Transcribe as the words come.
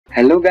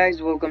Hello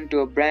guys, welcome to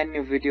a brand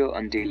new video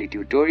on daily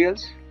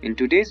tutorials. In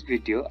today's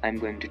video, I'm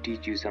going to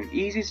teach you some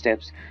easy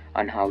steps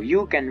on how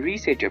you can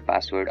reset your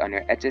password on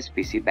your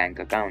HSBC bank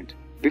account.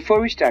 Before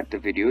we start the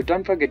video,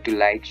 don't forget to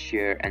like,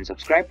 share and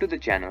subscribe to the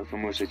channel for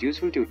more such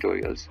useful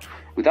tutorials.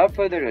 Without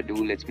further ado,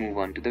 let's move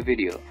on to the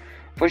video.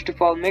 First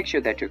of all, make sure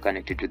that you're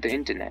connected to the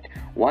internet.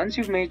 Once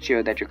you've made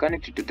sure that you're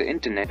connected to the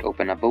internet,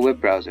 open up a web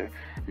browser.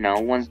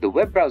 Now, once the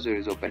web browser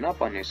is open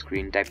up on your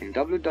screen, type in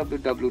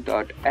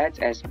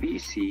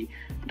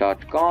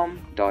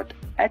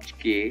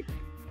www.hsbc.com.hk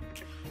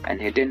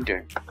and hit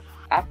enter.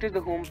 After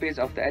the home page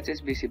of the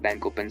HSBC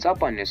bank opens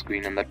up on your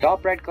screen, on the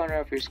top right corner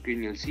of your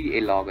screen, you'll see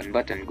a login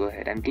button. Go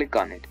ahead and click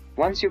on it.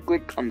 Once you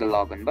click on the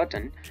login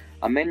button,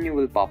 a menu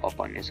will pop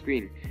up on your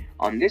screen.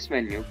 On this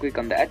menu, click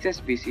on the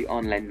HSBC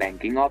online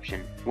banking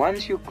option.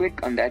 Once you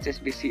click on the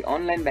HSBC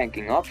online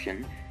banking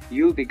option,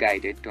 you'll be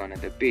guided to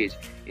another page.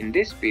 In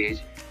this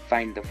page,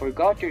 find the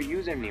Forgot Your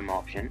Username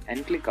option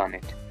and click on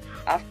it.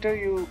 After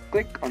you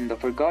click on the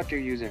Forgot Your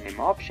Username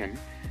option,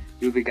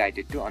 you'll be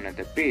guided to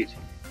another page.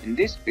 In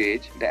this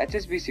page, the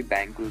HSBC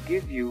bank will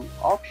give you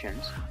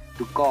options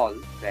to call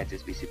the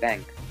HSBC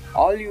bank.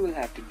 All you will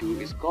have to do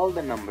is call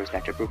the numbers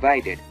that are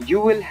provided. You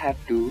will have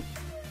to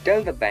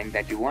tell the bank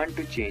that you want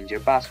to change your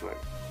password.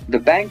 The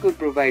bank will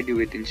provide you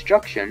with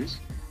instructions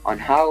on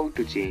how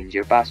to change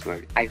your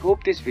password. I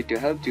hope this video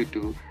helped you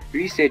to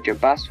reset your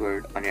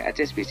password on your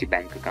HSBC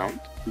bank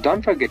account.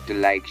 Don't forget to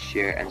like,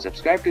 share and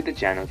subscribe to the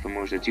channel for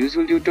more such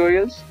useful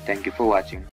tutorials. Thank you for watching.